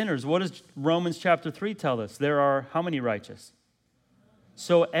 but sinners. What does Romans chapter 3 tell us? There are how many righteous?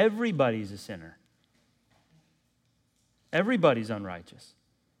 So everybody's a sinner. Everybody's unrighteous.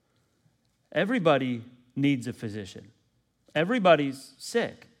 Everybody needs a physician. Everybody's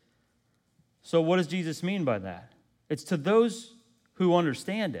sick. So what does Jesus mean by that? It's to those who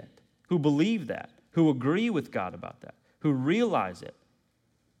understand it, who believe that, who agree with God about that, who realize it.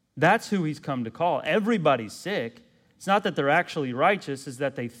 That's who he's come to call. Everybody's sick. It's not that they're actually righteous, it's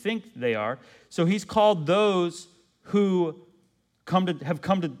that they think they are. So he's called those who have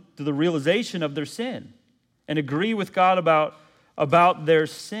come to the realization of their sin and agree with God about their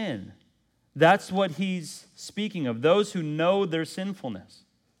sin. That's what he's speaking of, those who know their sinfulness.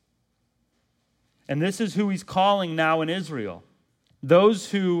 And this is who he's calling now in Israel.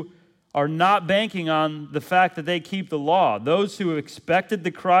 Those who are not banking on the fact that they keep the law. Those who have expected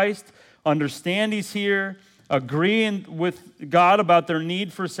the Christ, understand he's here, agree with God about their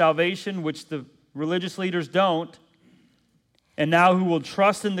need for salvation, which the religious leaders don't, and now who will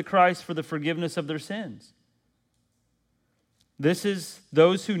trust in the Christ for the forgiveness of their sins. This is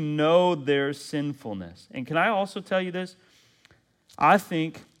those who know their sinfulness. And can I also tell you this? I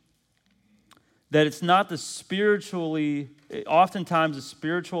think that it's not oftentimes the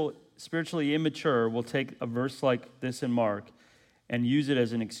spiritually immature will take a verse like this in Mark and use it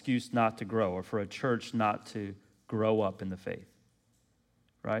as an excuse not to grow, or for a church not to grow up in the faith,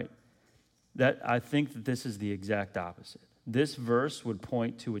 right? I think that this is the exact opposite. This verse would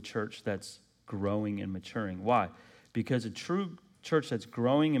point to a church that's growing and maturing. Why? Because a true church that's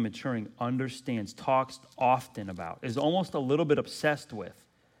growing and maturing understands, talks often about, is almost a little bit obsessed with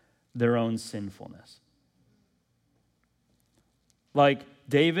their own sinfulness. Like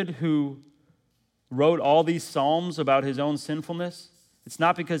David, who wrote all these psalms about his own sinfulness, it's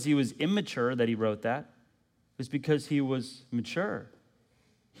not because he was immature that he wrote that. It's because he was mature.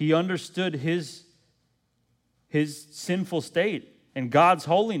 He understood his sinful state and God's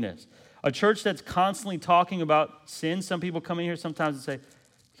holiness. A church that's constantly talking about sin. Some people come in here sometimes and say,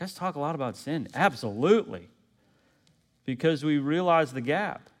 you guys talk a lot about sin. Absolutely. Because we realize the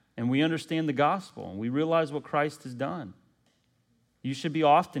gap and we understand the gospel and we realize what Christ has done. You should be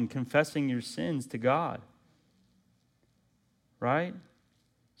often confessing your sins to God. Right?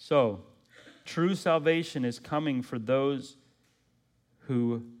 So, true salvation is coming for those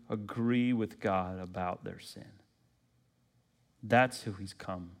who agree with God about their sin. That's who he's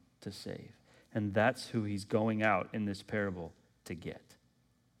come to save. And that's who he's going out in this parable to get.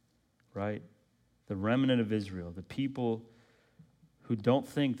 Right? The remnant of Israel, the people who don't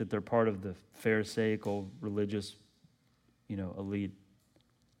think that they're part of the Pharisaical religious, elite,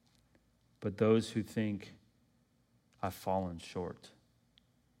 but those who think, I've fallen short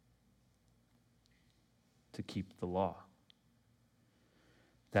to keep the law.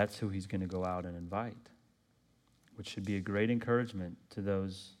 That's who he's going to go out and invite, which should be a great encouragement to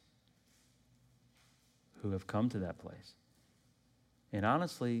those who have come to that place. And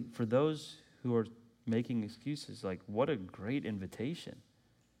honestly, for those who are making excuses, like, what a great invitation.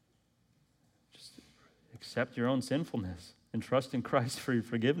 Just accept your own sinfulness and trust in Christ for your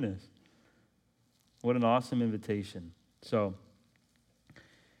forgiveness. What an awesome invitation. So,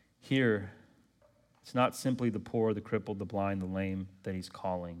 here, it's not simply the poor, the crippled, the blind, the lame that he's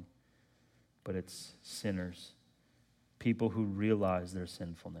calling, but it's sinners, people who realize their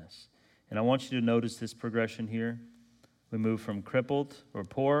sinfulness. And I want you to notice this progression here. We move from crippled or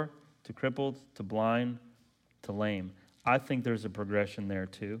poor to crippled to blind to lame. I think there's a progression there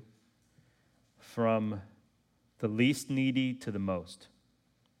too. From the least needy to the most.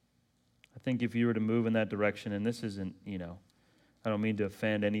 I think if you were to move in that direction, and this isn't, I don't mean to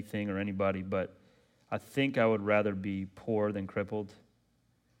offend anything or anybody, but I think I would rather be poor than crippled,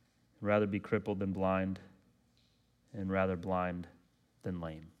 rather be crippled than blind, and rather blind than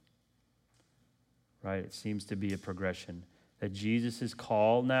lame. Right? It seems to be a progression. That Jesus'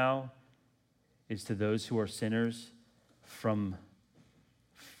 call now is to those who are sinners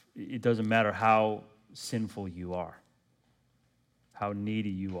it doesn't matter how sinful you are, how needy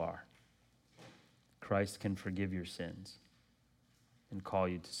you are. Christ can forgive your sins and call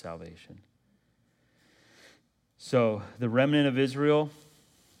you to salvation. So, the remnant of Israel,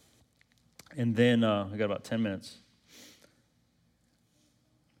 and then, we got about 10 minutes.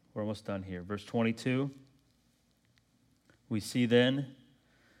 We're almost done here. Verse 22, we see then,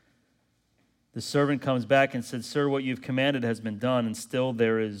 the servant comes back and said, "Sir, what you've commanded has been done, and still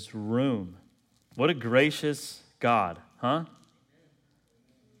there is room." What a gracious God, huh?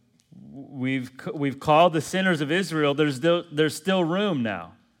 We've called the sinners of Israel. There's still room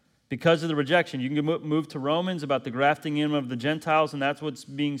now because of the rejection. You can move to Romans about the grafting in of the Gentiles, and that's what's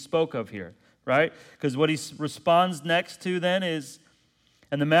being spoke of here, right? Because what he responds next to then is,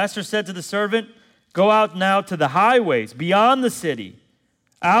 "And the master said to the servant, go out now to the highways, beyond the city,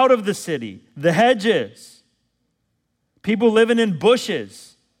 out of the city, the hedges, people living in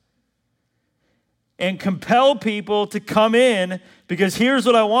bushes, and compel people to come in, because here's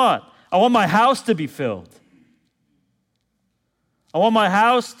what I want. I want my house to be filled. I want my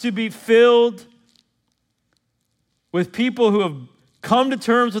house to be filled with people who have come to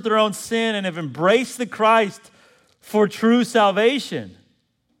terms with their own sin and have embraced the Christ for true salvation.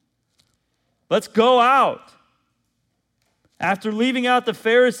 Let's go out." After leaving out the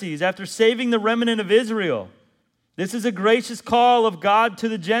Pharisees, after saving the remnant of Israel, this is a gracious call of God to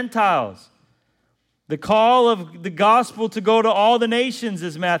the Gentiles. The call of the gospel to go to all the nations,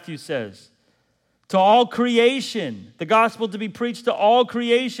 as Matthew says. To all creation. The gospel to be preached to all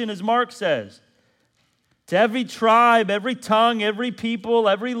creation, as Mark says. To every tribe, every tongue, every people,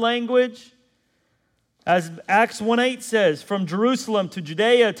 every language. As Acts 1:8 says, from Jerusalem to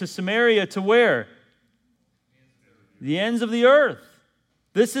Judea to Samaria to where? The ends of the earth.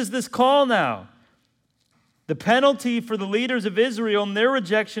 This is this call now. The penalty for the leaders of Israel and their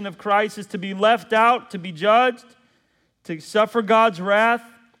rejection of Christ is to be left out, to be judged, to suffer God's wrath.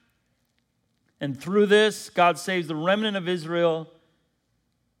 And through this, God saves the remnant of Israel,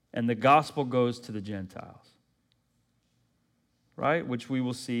 and the gospel goes to the Gentiles. Right? Which we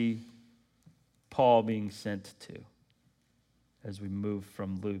will see Paul being sent to as we move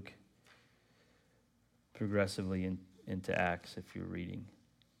from Luke progressively into Acts, if you're reading,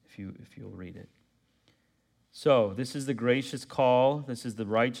 if you'll read it. So, this is the gracious call, this is the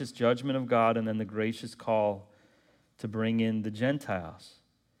righteous judgment of God, and then the gracious call to bring in the Gentiles.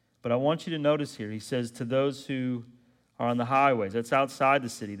 But I want you to notice here, he says, to those who are on the highways, that's outside the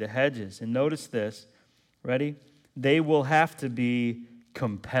city, the hedges. And notice this, ready? They will have to be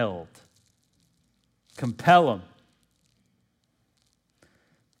compelled. Compel them.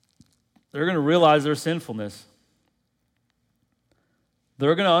 They're going to realize their sinfulness.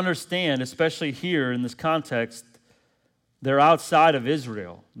 They're going to understand, especially here in this context, they're outside of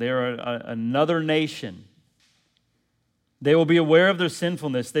Israel. They're another nation. They will be aware of their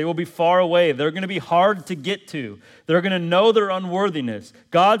sinfulness. They will be far away. They're going to be hard to get to. They're going to know their unworthiness,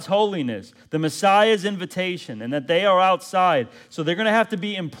 God's holiness, the Messiah's invitation, and that they are outside. So they're going to have to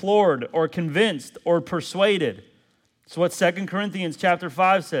be implored or convinced or persuaded. That's what 2 Corinthians chapter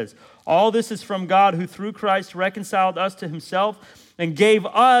 5 says. All this is from God, who through Christ reconciled us to himself and gave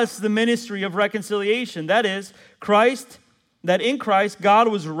us the ministry of reconciliation. That is, that in Christ God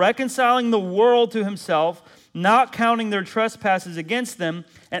was reconciling the world to himself, not counting their trespasses against them,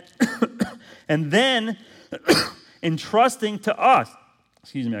 and then entrusting to us,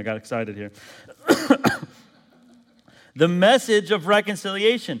 I got excited here, the message of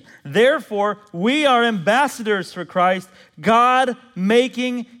reconciliation. Therefore, we are ambassadors for Christ, God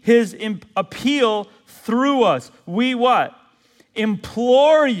making his appeal through us. We what?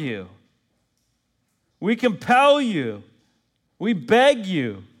 Implore you. We compel you. We beg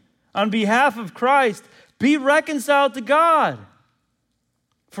you on behalf of Christ, be reconciled to God.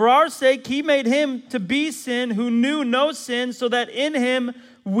 For our sake, he made him to be sin who knew no sin, so that in him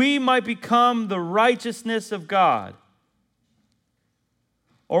we might become the righteousness of God.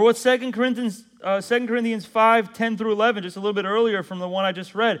 Or what 2 Corinthians 5, 10 through 11, just a little bit earlier from the one I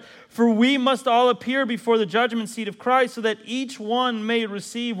just read. For we must all appear before the judgment seat of Christ so that each one may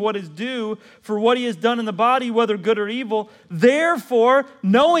receive what is due for what he has done in the body, whether good or evil. Therefore,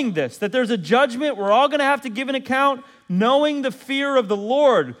 knowing this, that there's a judgment, we're all going to have to give an account, knowing the fear of the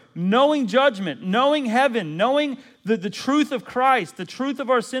Lord, knowing judgment, knowing heaven, knowing the truth of Christ, the truth of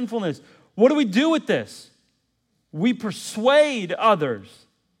our sinfulness. What do we do with this? We persuade others.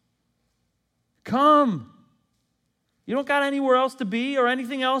 Come. You don't got anywhere else to be or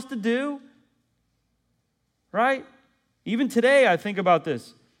anything else to do, right? Even today, I think about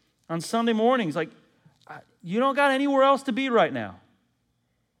this. On Sunday mornings, like, you don't got anywhere else to be right now.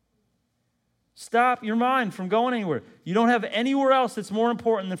 Stop your mind from going anywhere. You don't have anywhere else that's more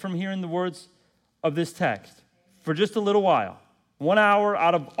important than from hearing the words of this text for just a little while. 1 hour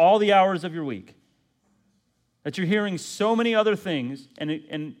out of all the hours of your week. That you're hearing so many other things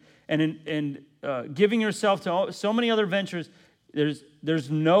and giving yourself to so many other ventures,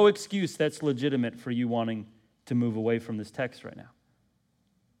 there's no excuse that's legitimate for you wanting to move away from this text right now.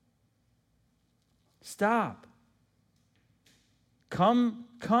 Stop. Come.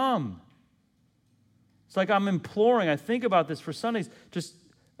 It's like I'm imploring. I think about this for Sundays. Just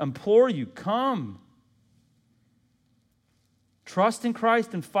implore you, come. Trust in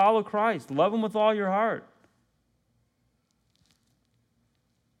Christ and follow Christ. Love Him with all your heart.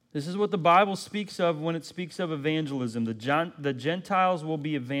 This is what the Bible speaks of when it speaks of evangelism. The Gentiles will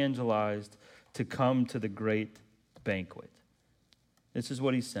be evangelized to come to the great banquet. This is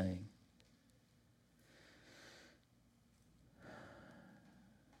what he's saying.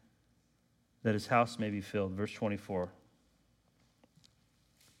 That his house may be filled. Verse 24.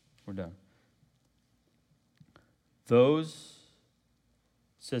 We're done. Those,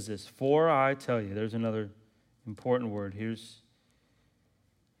 says this, for I tell you, there's another important word. Here's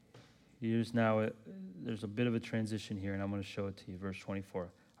now, there's a bit of a transition here, and I'm going to show it to you. Verse 24.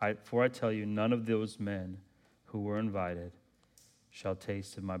 For I tell you, none of those men who were invited shall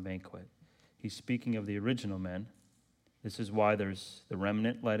taste of my banquet. He's speaking of the original men. This is why there's the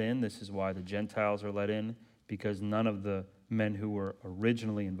remnant let in. This is why the Gentiles are let in, because none of the men who were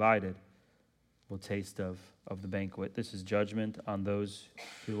originally invited will taste of the banquet. This is judgment on those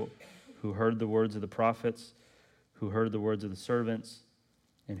who heard the words of the prophets, who heard the words of the servants,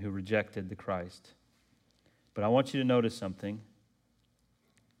 and who rejected the Christ. But I want you to notice something.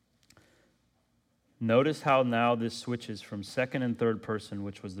 Notice how now this switches from second and third person,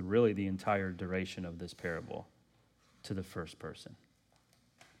 which was really the entire duration of this parable, to the first person.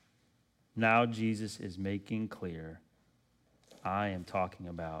 Now Jesus is making clear, I am talking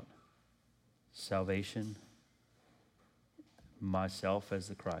about salvation, myself as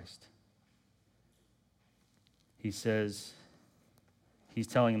the Christ. He says, he's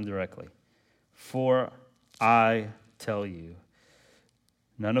telling him directly, for I tell you,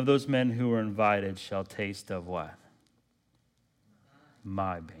 none of those men who were invited shall taste of what?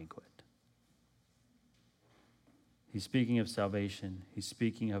 My banquet. He's speaking of salvation. He's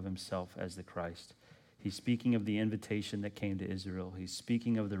speaking of himself as the Christ. He's speaking of the invitation that came to Israel. He's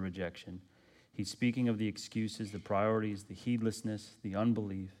speaking of the rejection. He's speaking of the excuses, the priorities, the heedlessness, the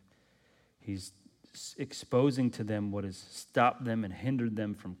unbelief. He's exposing to them what has stopped them and hindered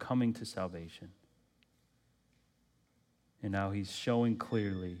them from coming to salvation. And now he's showing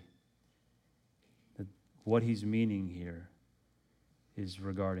clearly that what he's meaning here is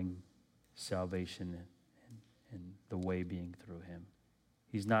regarding salvation and the way being through him.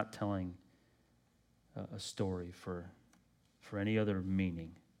 He's not telling a story for any other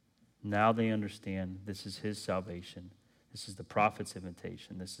meaning. Now they understand this is his salvation. This is the prophet's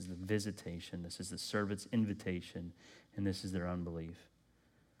invitation. This is the visitation. This is the servant's invitation. And this is their unbelief.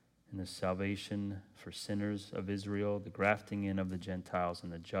 And the salvation for sinners of Israel, the grafting in of the Gentiles,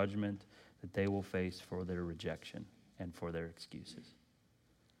 and the judgment that they will face for their rejection and for their excuses.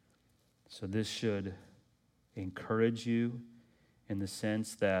 So this should encourage you in the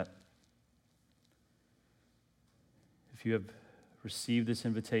sense that if you have received this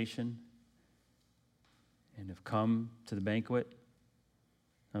invitation and have come to the banquet,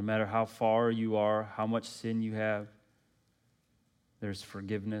 no matter how far you are, how much sin you have, there's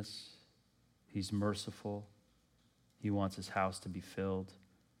forgiveness. He's merciful. He wants his house to be filled.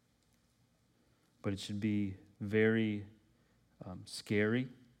 But it should be very scary,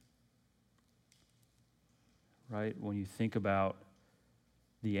 right? When you think about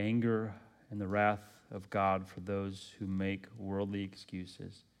the anger and the wrath of God for those who make worldly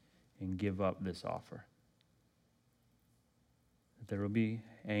excuses and give up this offer. That there will be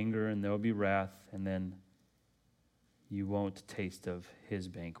anger and there will be wrath, and then you won't taste of his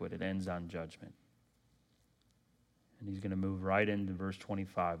banquet. It ends on judgment. And he's going to move right into verse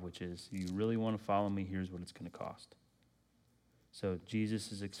 25, which is, you really want to follow me, here's what it's going to cost. So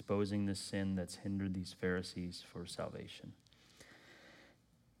Jesus is exposing the sin that's hindered these Pharisees for salvation.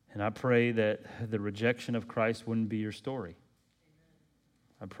 And I pray that the rejection of Christ wouldn't be your story.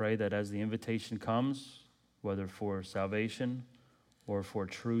 I pray that as the invitation comes, whether for salvation or for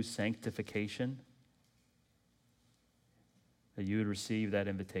true sanctification, that you would receive that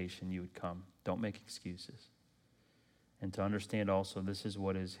invitation, you would come. Don't make excuses. And to understand also, this is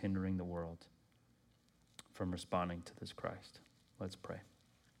what is hindering the world from responding to this Christ. Let's pray.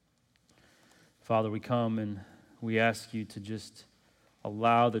 Father, we come and we ask you to just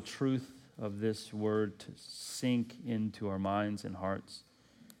allow the truth of this word to sink into our minds and hearts.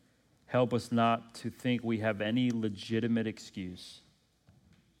 Help us not to think we have any legitimate excuse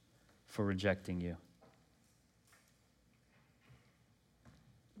for rejecting you.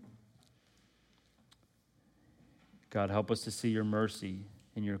 God, help us to see your mercy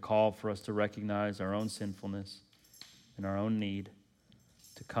and your call for us to recognize our own sinfulness and our own need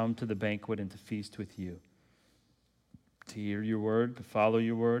to come to the banquet and to feast with you, to hear your word, to follow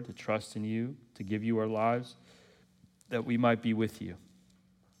your word, to trust in you, to give you our lives, that we might be with you.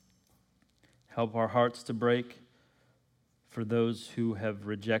 Help our hearts to break for those who have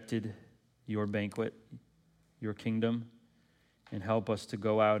rejected your banquet, your kingdom, and help us to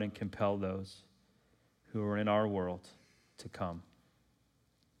go out and compel those who are in our world to come.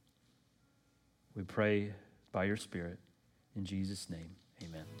 We pray by your Spirit. In Jesus' name,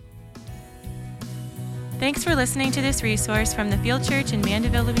 amen. Thanks for listening to this resource from the Field Church in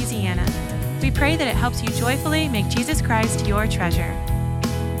Mandeville, Louisiana. We pray that it helps you joyfully make Jesus Christ your treasure.